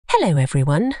Hello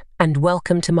everyone, and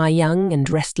welcome to my young and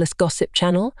restless gossip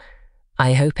channel.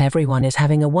 I hope everyone is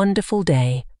having a wonderful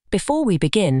day. Before we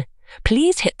begin,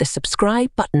 please hit the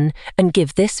subscribe button and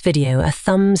give this video a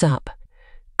thumbs up.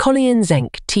 Colleen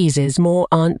Zenk teases more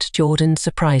Aunt Jordan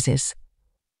surprises.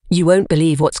 You won't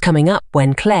believe what's coming up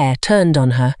when Claire turned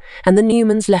on her and the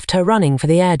Newmans left her running for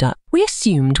the air duct. We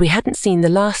assumed we hadn't seen the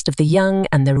last of the young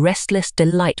and the restless,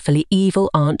 delightfully evil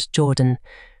Aunt Jordan.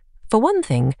 For one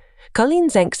thing, Colleen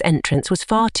Zenk's entrance was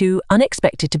far too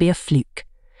unexpected to be a fluke,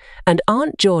 and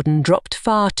Aunt Jordan dropped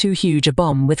far too huge a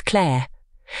bomb with Claire,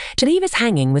 to leave us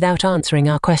hanging without answering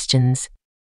our questions.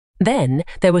 Then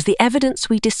there was the evidence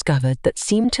we discovered that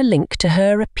seemed to link to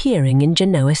her appearing in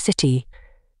Genoa City.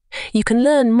 You can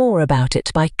learn more about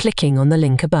it by clicking on the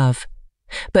link above.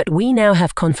 But we now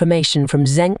have confirmation from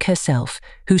Zenk herself,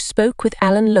 who spoke with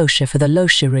Alan Loescher for the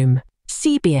Loescher Room,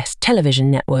 CBS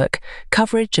television network,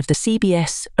 coverage of the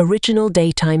CBS original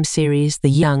daytime series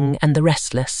The Young and the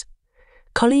Restless.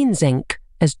 Colleen Zenk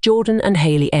as Jordan and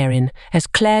Hayley Erin as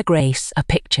Claire Grace are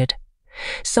pictured.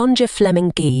 Sonja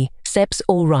Fleming-Gee, Seb's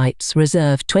All Rights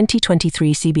reserved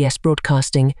 2023 CBS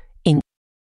Broadcasting, Inc.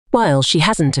 While she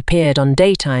hasn't appeared on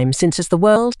daytime since As the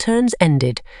World Turns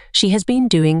ended, she has been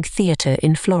doing theatre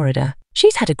in Florida.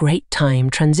 She's had a great time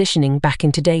transitioning back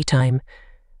into daytime.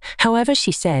 However,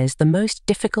 she says the most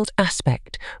difficult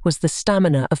aspect was the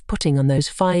stamina of putting on those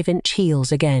 5-inch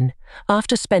heels again,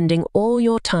 after spending all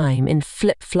your time in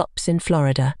flip-flops in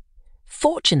Florida.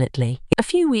 Fortunately, a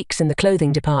few weeks in the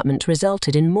clothing department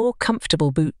resulted in more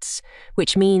comfortable boots,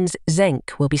 which means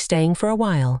Zenk will be staying for a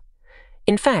while.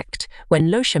 In fact, when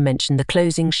Loescher mentioned the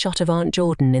closing shot of Aunt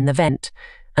Jordan in the vent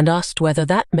and asked whether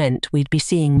that meant we'd be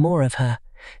seeing more of her,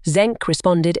 Zenk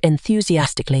responded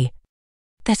enthusiastically.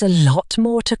 "There's a lot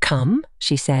more to come,"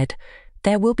 she said.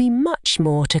 "There will be much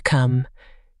more to come.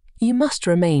 You must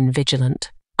remain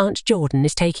vigilant. Aunt Jordan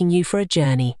is taking you for a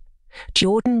journey.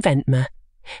 Jordan Ventmer.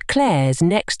 Claire's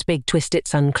next big twist,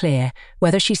 it's unclear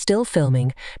whether she's still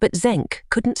filming, but Zenk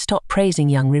couldn't stop praising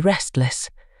young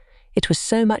Restless. It was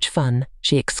so much fun,"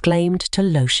 she exclaimed to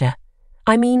Loescher.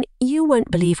 "I mean, you won't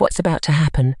believe what's about to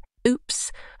happen."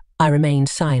 Oops, I remained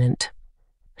silent.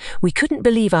 We couldn't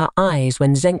believe our eyes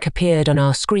when Zenk appeared on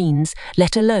our screens,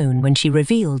 let alone when she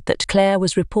revealed that Claire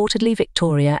was reportedly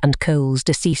Victoria and Cole's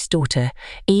deceased daughter,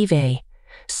 Eve.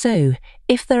 So,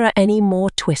 if there are any more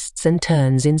twists and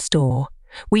turns in store,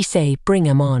 we say bring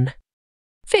 'em on.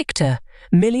 Victor,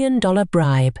 $1 million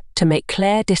bribe to make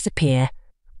Claire disappear,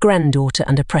 granddaughter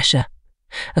under pressure.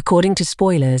 According to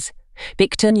spoilers,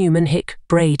 Victor Newman Hick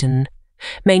Braden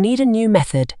may need a new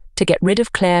method to get rid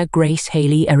of Claire Grace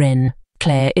Hayley Erin.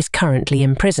 Claire is currently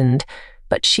imprisoned,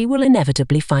 but she will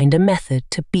inevitably find a method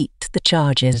to beat the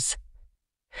charges.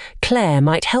 Claire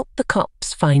might help the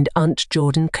cops find Aunt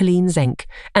Jordan Colleen Zenk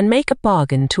and make a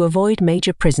bargain to avoid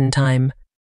major prison time.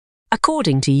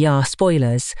 According to YAR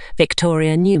spoilers,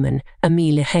 Victoria Newman,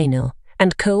 Amelia Hainel,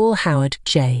 and Cole Howard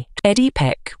J. Eddie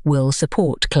Peck will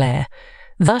support Claire.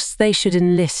 Thus they should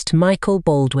enlist Michael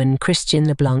Baldwin Christian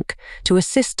LeBlanc to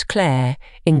assist Claire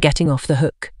in getting off the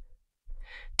hook.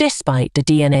 Despite the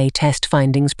DNA test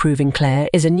findings proving Claire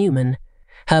is a Newman,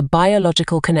 her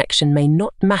biological connection may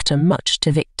not matter much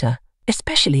to Victor,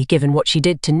 especially given what she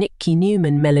did to Nicky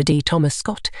Newman, Melody Thomas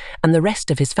Scott, and the rest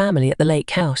of his family at the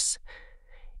lake house.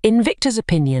 In Victor's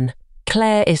opinion,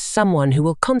 Claire is someone who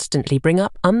will constantly bring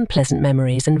up unpleasant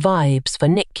memories and vibes for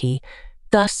Nicky,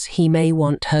 thus he may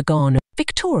want her gone.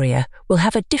 Victoria will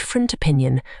have a different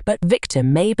opinion, but Victor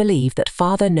may believe that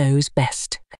father knows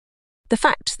best. The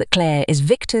fact that Claire is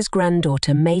Victor's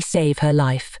granddaughter may save her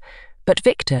life, but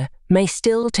Victor may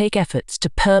still take efforts to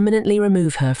permanently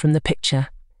remove her from the picture.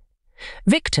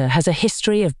 Victor has a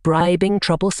history of bribing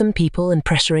troublesome people and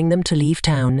pressuring them to leave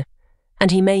town,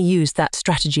 and he may use that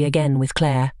strategy again with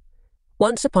Claire.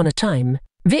 Once upon a time,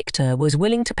 Victor was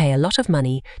willing to pay a lot of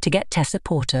money to get Tessa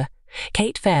Porter,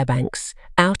 Kate Fairbanks,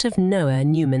 out of Noah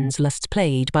Newman's last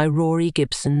played by Rory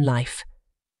Gibson life.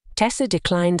 Tessa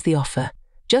declined the offer,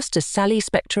 just as Sally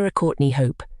Spector Courtney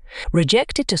Hope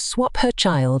rejected to swap her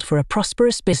child for a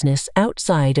prosperous business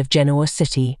outside of Genoa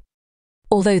City.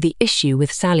 Although the issue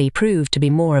with Sally proved to be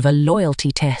more of a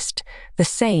loyalty test, the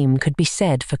same could be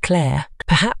said for Claire.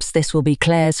 Perhaps this will be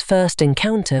Claire's first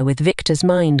encounter with Victor's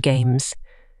mind games.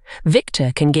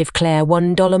 Victor can give Claire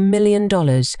 $1 million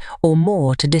or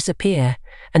more to disappear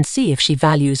and see if she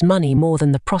values money more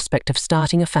than the prospect of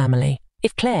starting a family.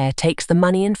 If Claire takes the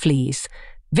money and flees,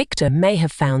 Victor may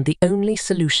have found the only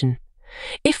solution.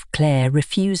 If Claire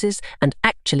refuses and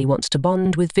actually wants to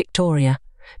bond with Victoria,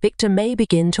 Victor may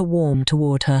begin to warm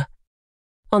toward her.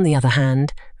 On the other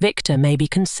hand, Victor may be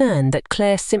concerned that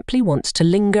Claire simply wants to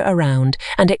linger around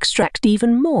and extract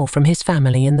even more from his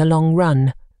family in the long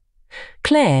run.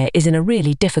 Claire is in a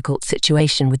really difficult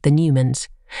situation with the Newmans,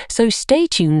 so stay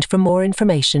tuned for more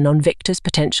information on Victor's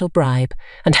potential bribe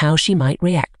and how she might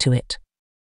react to it.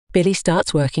 Billy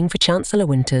starts working for Chancellor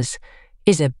Winters.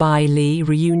 Is a Bribe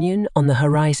reunion on the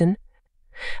horizon?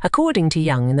 According to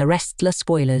Young and the Restless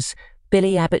spoilers,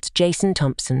 Billy Abbott Jason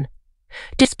Thompson.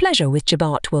 Displeasure with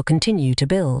Jabot will continue to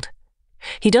build.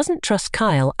 He doesn't trust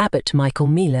Kyle Abbott Michael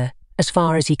Mealer as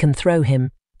far as he can throw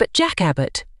him, but Jack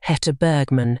Abbott, Hector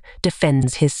Bergman,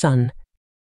 defends his son.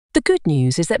 The good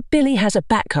news is that Billy has a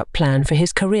backup plan for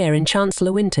his career in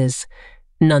Chancellor Winters.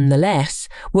 Nonetheless,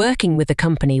 working with the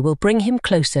company will bring him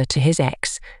closer to his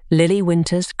ex, Lily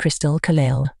Winters Crystal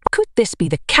Khalil. Could this be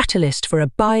the catalyst for a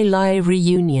Bribe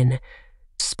reunion?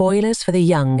 Spoilers for the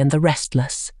Young and the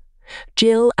Restless.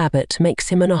 Jill Abbott makes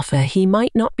him an offer he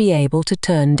might not be able to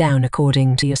turn down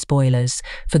according to your spoilers.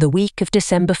 For the week of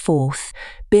December 4th,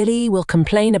 Billy will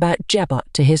complain about Jabot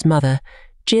to his mother,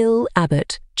 Jill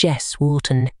Abbott Jess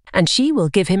Walton, and she will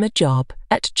give him a job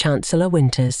at Chancellor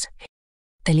Winters.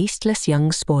 The Restless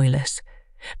Young spoilers.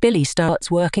 Billy starts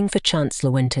working for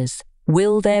Chancellor Winters.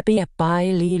 Will there be a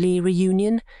Bribe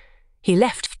reunion? He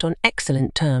left on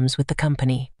excellent terms with the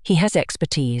company. He has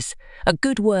expertise, a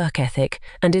good work ethic,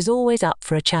 and is always up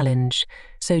for a challenge,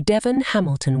 so Devon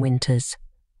Hamilton Winters.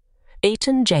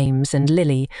 Aiton James and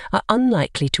Lily are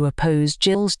unlikely to oppose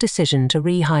Jill's decision to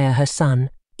rehire her son,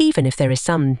 even if there is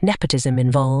some nepotism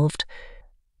involved.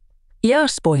 Your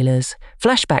spoilers,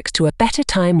 flashbacks to a better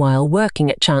time while working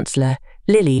at Chancellor,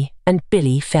 Lily and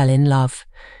Billy fell in love.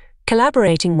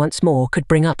 Collaborating once more could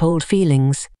bring up old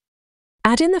feelings.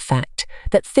 Add in the fact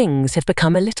that things have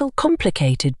become a little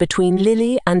complicated between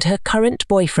Lily and her current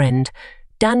boyfriend,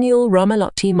 Daniel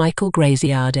Romalotti Michael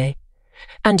Graziade,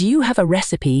 and you have a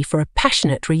recipe for a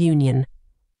passionate reunion.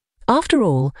 After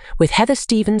all, with Heather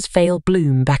Stevens' Vale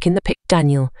Bloom back in the pic,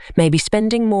 Daniel may be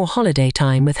spending more holiday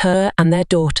time with her and their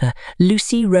daughter,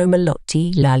 Lucy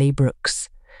Romalotti Lally Brooks.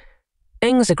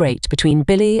 Things are great between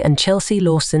Billy and Chelsea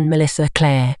Lawson Melissa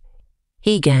Clare.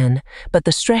 Egan, but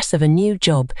the stress of a new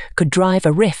job could drive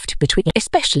a rift between,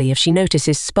 especially if she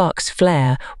notices Sparks'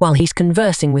 flare while he's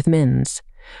conversing with Mins.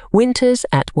 Winters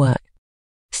at work.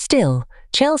 Still,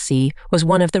 Chelsea was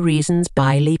one of the reasons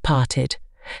Bribe parted.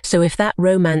 So if that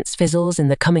romance fizzles in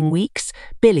the coming weeks,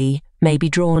 Billy may be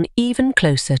drawn even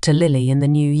closer to Lily in the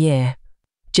new year.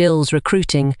 Jill's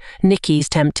recruiting, Nikki's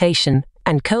temptation,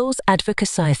 and Cole's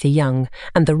advocacy for Young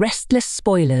and the Restless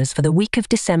spoilers for the week of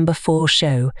December 4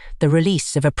 show the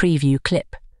release of a preview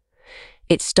clip.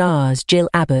 It stars Jill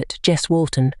Abbott Jess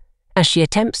Walton as she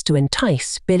attempts to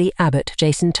entice Billy Abbott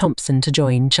Jason Thompson to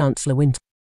join Chancellor Winters.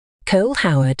 Cole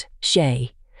Howard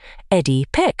Shay. Eddie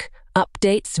Peck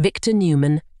updates Victor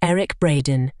Newman, Eric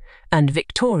Braden, and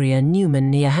Victoria Newman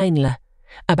near Heinle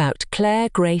about Claire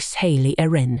Grace Haley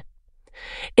Erin.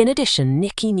 In addition,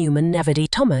 Nikki Newman Nevady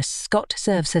Thomas Scott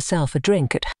serves herself a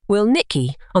drink at. Will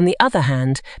Nikki, on the other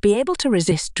hand, be able to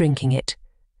resist drinking it?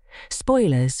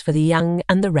 Spoilers for the Young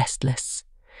and the Restless.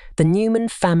 The Newman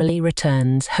family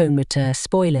returns home.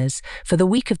 Spoilers for the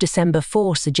week of December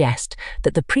 4 suggest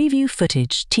that the preview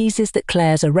footage teases that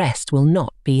Claire's arrest will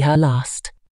not be her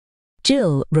last.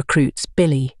 Jill recruits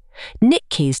Billy.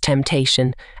 Nikki's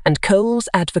temptation and Cole's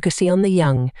advocacy on the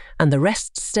Young and the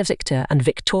rest of Victor and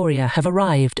Victoria have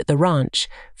arrived at the ranch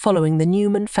following the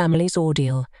Newman family's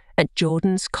ordeal at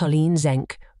Jordan's Colleen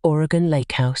Zenk, Oregon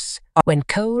Lake House. When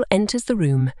Cole enters the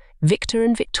room, Victor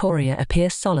and Victoria appear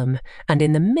solemn and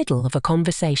in the middle of a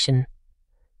conversation.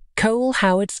 Cole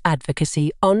Howard's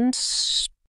advocacy on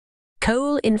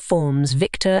Cole informs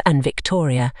Victor and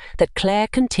Victoria that Claire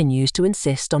continues to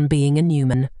insist on being a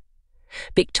Newman.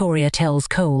 Victoria tells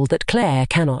Cole that Claire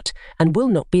cannot and will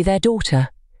not be their daughter.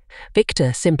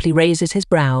 Victor simply raises his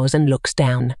brows and looks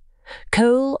down.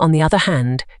 Cole, on the other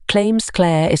hand, claims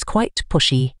Claire is quite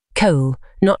pushy. Cole,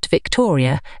 not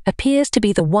Victoria, appears to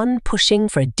be the one pushing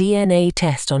for a DNA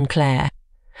test on Claire.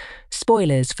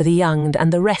 Spoilers for the Young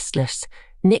and the Restless.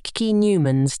 Nikki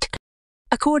Newman's.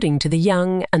 According to the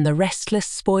Young and the Restless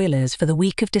spoilers for the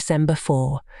week of December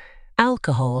 4,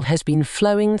 alcohol has been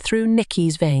flowing through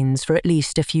Nikki's veins for at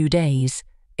least a few days,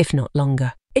 if not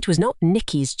longer. It was not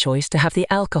Nikki's choice to have the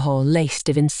alcohol laced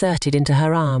if inserted into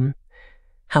her arm.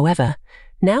 However,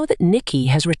 now that Nikki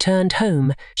has returned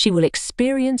home, she will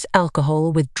experience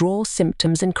alcohol withdrawal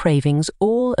symptoms and cravings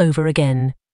all over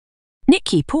again.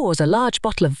 Nikki pours a large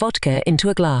bottle of vodka into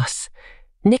a glass.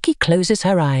 Nikki closes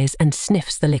her eyes and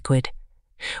sniffs the liquid.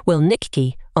 Will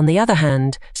Nikki, on the other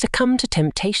hand, succumb to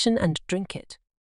temptation and drink it?